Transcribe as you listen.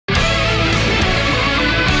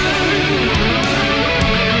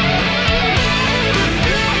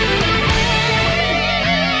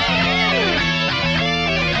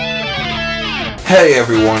Hey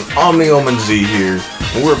everyone, OmniOmenZ here,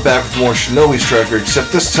 and we're back with more Shinobi Striker,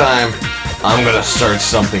 except this time, I'm gonna start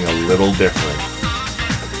something a little different.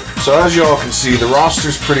 So as y'all can see, the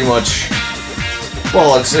roster's pretty much,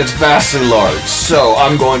 well, it's vastly large, so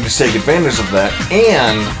I'm going to take advantage of that,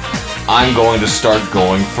 and I'm going to start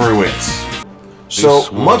going through it.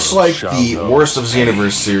 So, much like the Worst of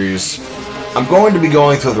Xenoverse series, I'm going to be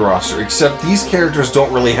going through the roster, except these characters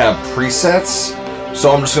don't really have presets,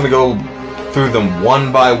 so I'm just going to go through them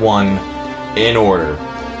one by one in order.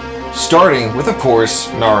 Starting with, of course,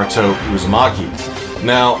 Naruto Uzumaki.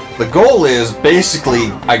 Now, the goal is,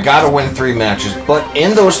 basically, I gotta win 3 matches, but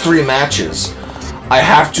in those 3 matches, I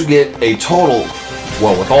have to get a total,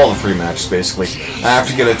 well, with all the 3 matches, basically, I have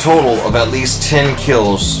to get a total of at least 10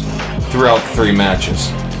 kills throughout the 3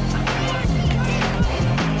 matches.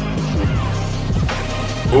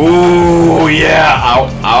 Ooh, yeah!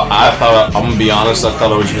 I thought, I'm gonna be honest, I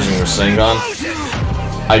thought I was using Rasengan.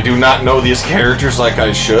 I do not know these characters like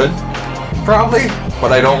I should, probably,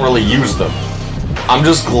 but I don't really use them. I'm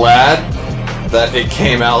just glad that it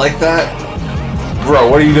came out like that. Bro,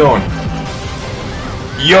 what are you doing?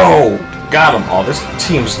 Yo! Got him! Oh, this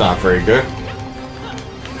team's not very good.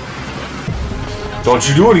 Don't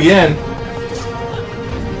you do it again!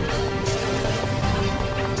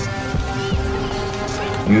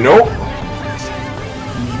 Nope. Now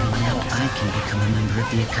I can become a member of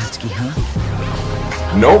the Akatsuki, huh?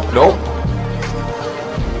 Nope, nope.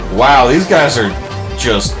 Wow, these guys are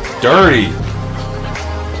just dirty.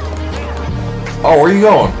 Oh, where are you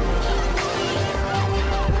going?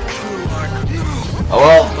 Oh,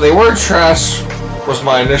 well, they were trash, was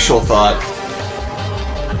my initial thought.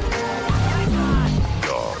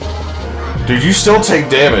 Dude, you still take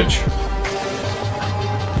damage.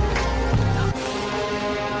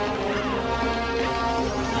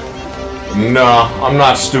 Nah, I'm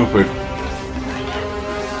not stupid.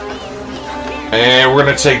 And we're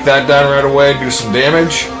gonna take that down right away and do some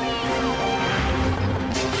damage.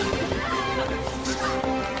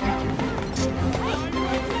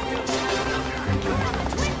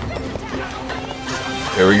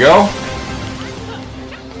 There we go.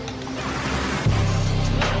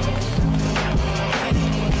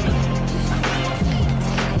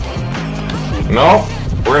 No,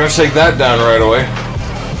 we're gonna take that down right away.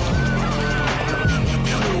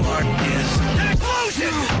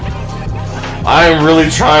 I am really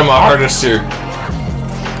trying my hardest here.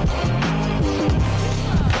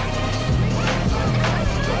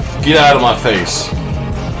 Get out of my face.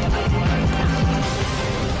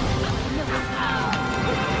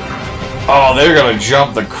 Oh, they're gonna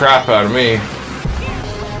jump the crap out of me.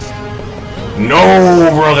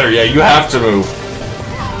 No, brother. Yeah, you have to move.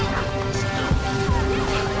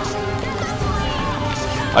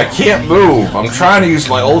 I can't move. I'm trying to use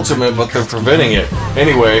my ultimate, but they're preventing it.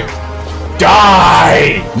 Anyway.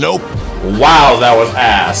 Die! Nope. Wow, that was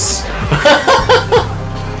ass.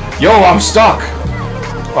 Yo, I'm stuck.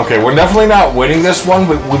 Okay, we're definitely not winning this one,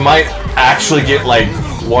 but we might actually get, like,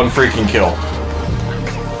 1 freaking kill.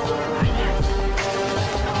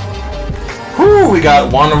 Whew, we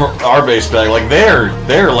got one of our base back. Like, they're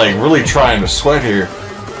like, really trying to sweat here.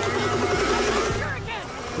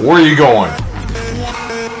 Where are you going?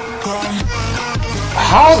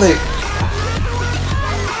 How are they...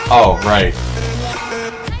 Oh, right.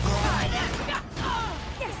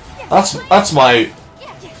 That's my,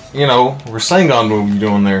 you know, Rasengan move you're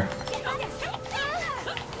doing there.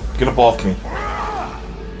 Get up off me.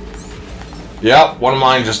 Yep, one of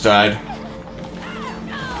mine just died.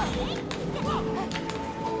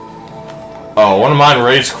 Oh, one of mine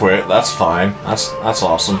rage quit. That's fine. That's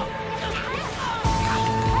awesome.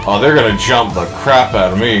 Oh, they're gonna jump the crap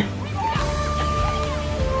out of me.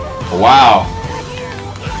 Wow.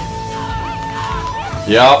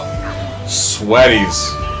 Yup.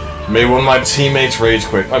 Sweaties. Made one of my teammates rage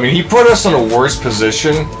quit. I mean, he put us in a worse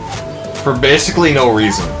position for basically no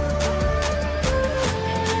reason.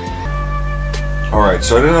 Alright,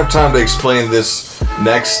 so I didn't have time to explain this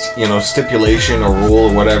next, you know, stipulation or rule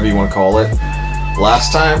or whatever you want to call it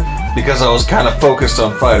last time, because I was kind of focused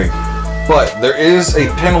on fighting. But there is a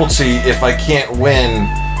penalty if I can't win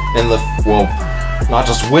in the, well, not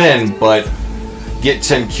just win, but get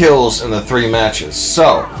 10 kills in the 3 matches.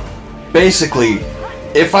 So, basically,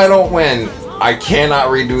 if I don't win, I cannot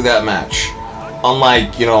redo that match.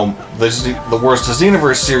 Unlike, you know, the Worst of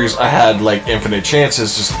Xenoverse series, I had, like, infinite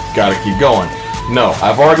chances, just gotta keep going. No,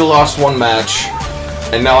 I've already lost 1 match,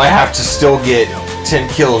 and now I have to still get 10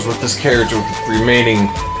 kills with this character with the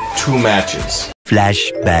remaining 2 matches.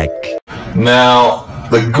 Flashback. Now,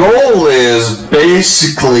 the goal is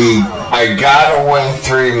basically I gotta win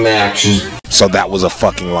 3 matches So that was a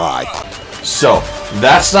fucking lie. So,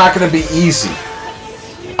 that's not going to be easy.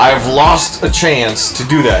 I've lost a chance to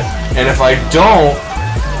do that. And if I don't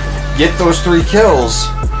get those 3 kills,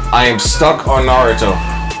 I am stuck on Naruto.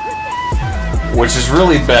 Which is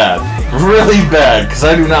really bad. Really bad, because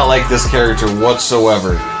I do not like this character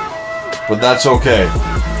whatsoever. But that's okay.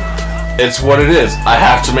 It's what it is. I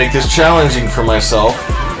have to make this challenging for myself.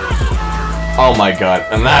 Oh my god.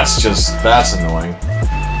 And that's annoying.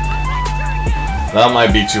 That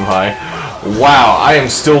might be too high. Wow, I am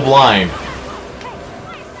still blind.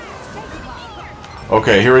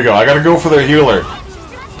 Okay, here we go. I gotta go for their healer.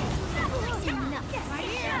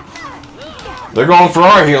 They're going for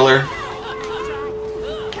our healer.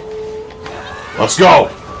 Let's go.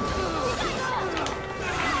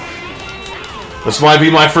 This might be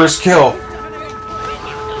my first kill.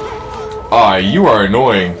 Ah, you are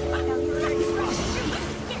annoying.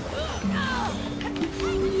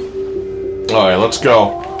 Alright, let's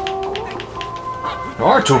go.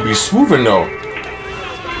 Naruto be smoothing though.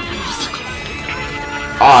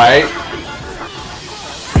 Alright.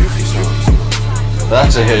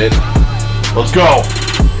 That's a hit. Let's go.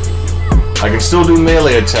 I can still do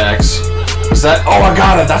melee attacks. Is that? Oh, I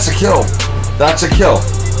got it. That's a kill. That's a kill.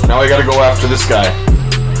 Now I gotta go after this guy.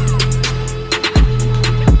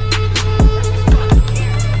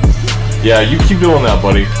 Yeah, you keep doing that,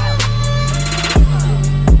 buddy.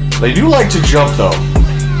 They do like to jump, though.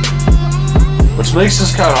 Which makes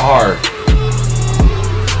this kind of hard.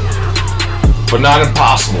 But not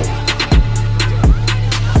impossible.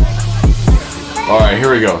 Alright,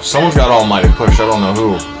 here we go. Someone's got Almighty Push. I don't know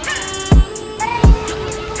who.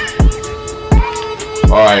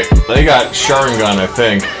 Alright, they got Sharingan, I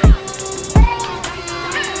think.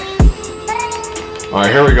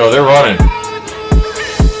 Alright, here we go. They're running.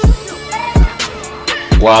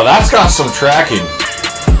 Wow, that's got some tracking.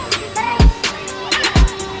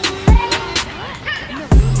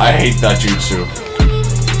 I hate that jutsu.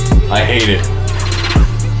 I hate it.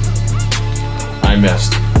 I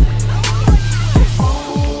missed.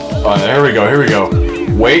 Alright, here we go, here we go.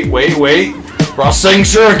 Wait. Rasengan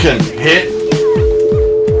Shuriken. Hit.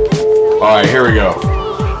 Alright, here we go.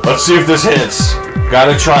 Let's see if this hits.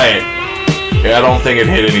 Gotta try it. Yeah, I don't think it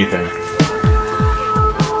hit anything.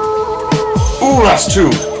 Ooh, that's 2.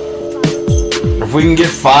 If we can get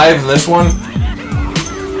 5 in this one,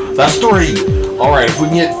 that's 3. Alright, if we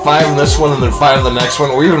can get 5 in this one and then 5 in the next one,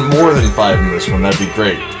 or even more than 5 in this one, that'd be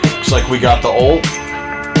great. Looks like we got the ult.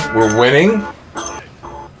 We're winning.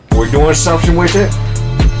 We're doing something with it.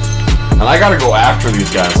 And I gotta go after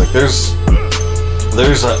these guys. Like, there's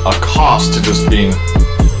a cost to just being,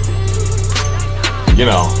 you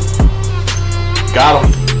know, got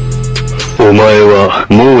him.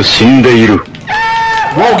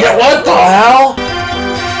 Whoa, get what the hell?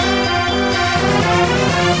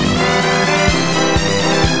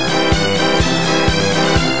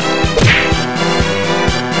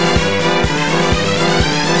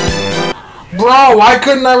 Bro, why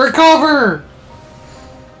couldn't I recover?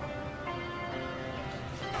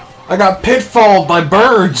 I got pitfalled by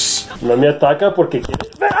birds. No me ataca porque quiere.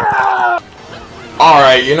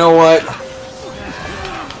 Alright, you know what?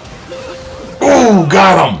 Ooh,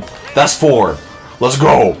 got him! That's 4. Let's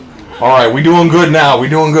go. Alright, we doing good now. We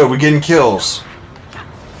doing good. We getting kills.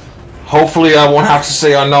 Hopefully I won't have to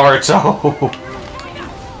say on Naruto.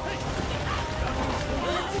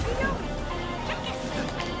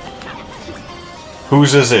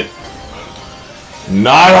 Whose is it?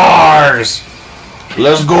 Not ours!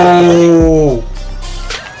 Let's go!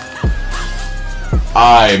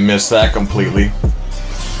 I missed that completely.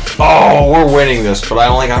 Oh, we're winning this, but I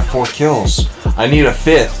only got 4 kills. I need a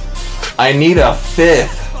 5th. I need a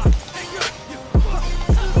 5th.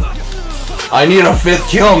 I need a 5th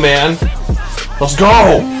kill, man. Let's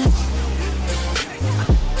go!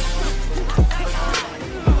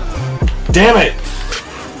 Damn it!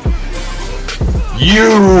 You!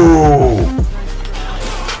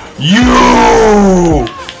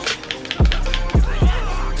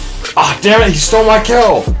 Ah, damn it, he stole my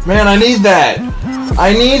kill! Man, I need that!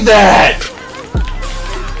 I need that!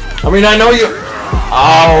 I mean, I know you...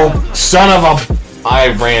 Oh, son of a... I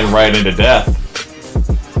ran right into death.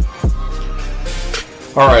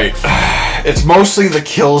 Alright. It's mostly the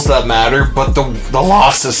kills that matter, but the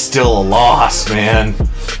loss is still a loss, man.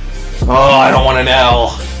 Oh, I don't want an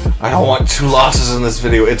L. I don't want 2 losses in this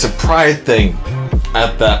video. It's a pride thing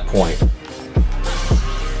at that point.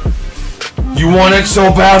 You want it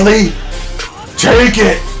so badly? Take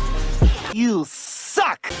it! You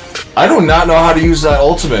suck! I do not know how to use that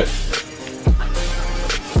ultimate.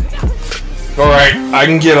 Alright, I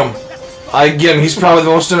can get him. I get him. He's probably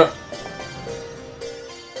the most...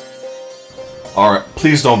 Alright,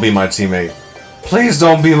 please don't be my teammate. Please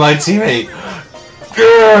don't be my teammate.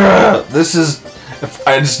 Grr! This is...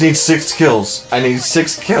 I just need 6 kills. I need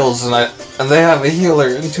 6 kills, and they have a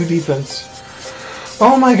healer and 2 defense.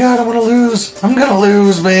 Oh my god, I'm gonna lose. I'm gonna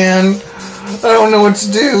lose, man. I don't know what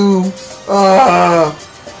to do.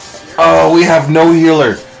 Oh, we have no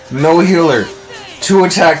healer. No healer. 2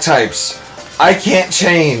 attack types. I can't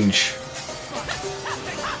change.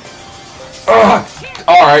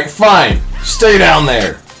 Alright, fine. Stay down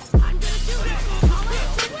there.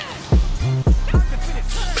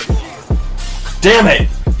 Damn it!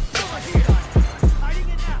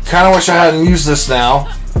 Kinda wish I hadn't used this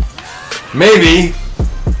now. Maybe.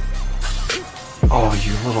 Oh,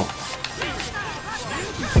 you little...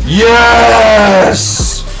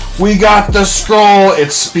 Yes! We got the scroll!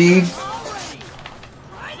 It's speed.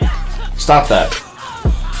 Stop that.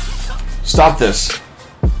 Stop this.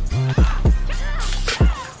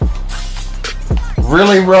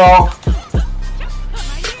 Really, bro?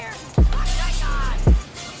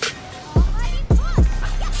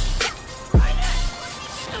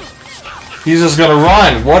 He's just gonna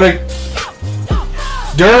run. What a...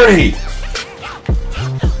 Dirty!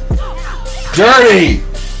 Dirty!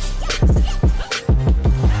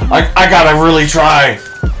 I gotta really try.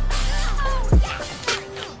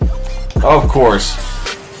 Of course.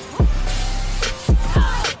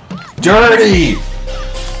 Dirty!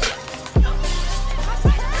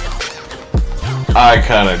 I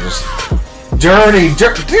kinda just... Dirty!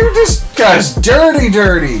 Dude, this guy's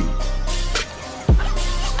dirty!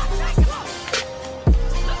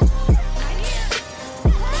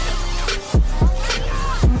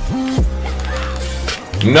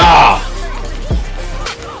 Nah!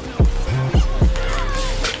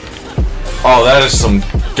 Oh, that is some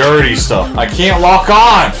dirty stuff. I can't lock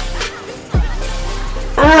on!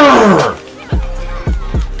 Urgh!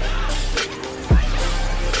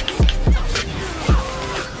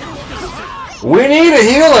 We need a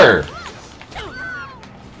healer!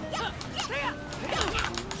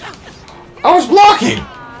 I was blocking!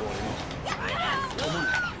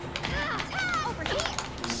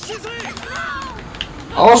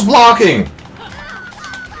 I was blocking!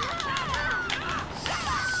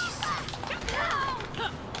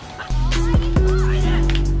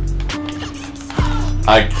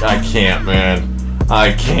 I can't, man.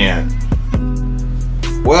 I can't.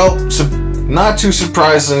 Well, not too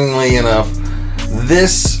surprisingly enough,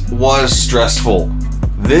 this was stressful.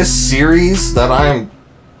 This series that I'm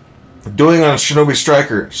doing on Shinobi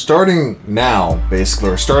Striker, starting now, basically,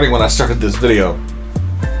 or starting when I started this video,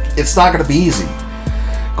 it's not going to be easy.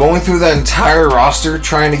 Going through that entire roster,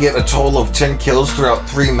 trying to get a total of 10 kills throughout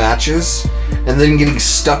 3 matches, and then getting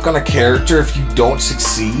stuck on a character if you don't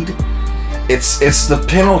succeed, it's the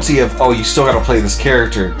penalty of, oh, you still got to play this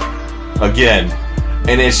character again.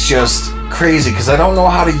 And it's just crazy, because I don't know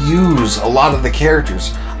how to use a lot of the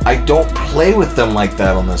characters. I don't play with them like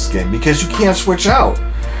that on this game, because you can't switch out.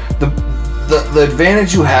 The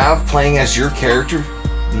advantage you have playing as your character,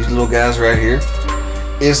 these little guys right here,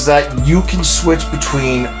 is that you can switch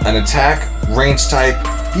between an attack, range type,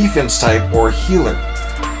 defense type, or healer.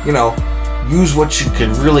 You know, use what you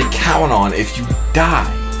can really count on if you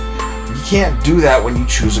die. You can't do that when you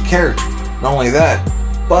choose a character. Not only that,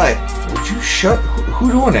 but would you shut...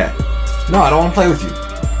 Who doing that? No, I don't want to play with you.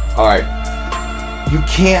 Alright. You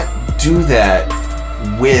can't do that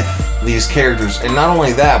with these characters. And not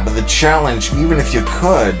only that, but the challenge, even if you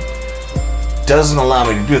could, doesn't allow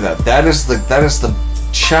me to do that. That is the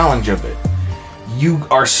challenge of it. You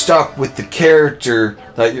are stuck with the character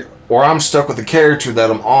that you're... Or I'm stuck with the character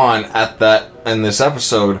that I'm on in this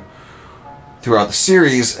episode throughout the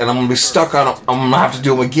series, and I'm going to be stuck on them. I'm going to have to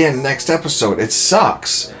do them again next episode. It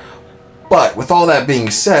sucks. But with all that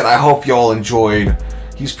being said, I hope y'all enjoyed...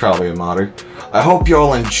 He's probably a modder. I hope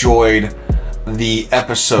y'all enjoyed the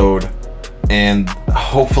episode, and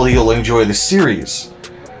hopefully you'll enjoy the series.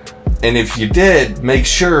 And if you did, make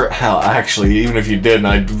sure... Hell, actually, even if you didn't,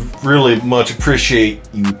 I'd really much appreciate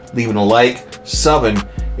you leaving a like, subbing,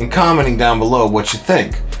 and commenting down below what you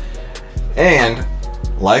think. And,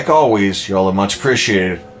 like always, y'all are much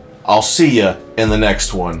appreciated. I'll see ya in the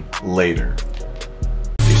next one later.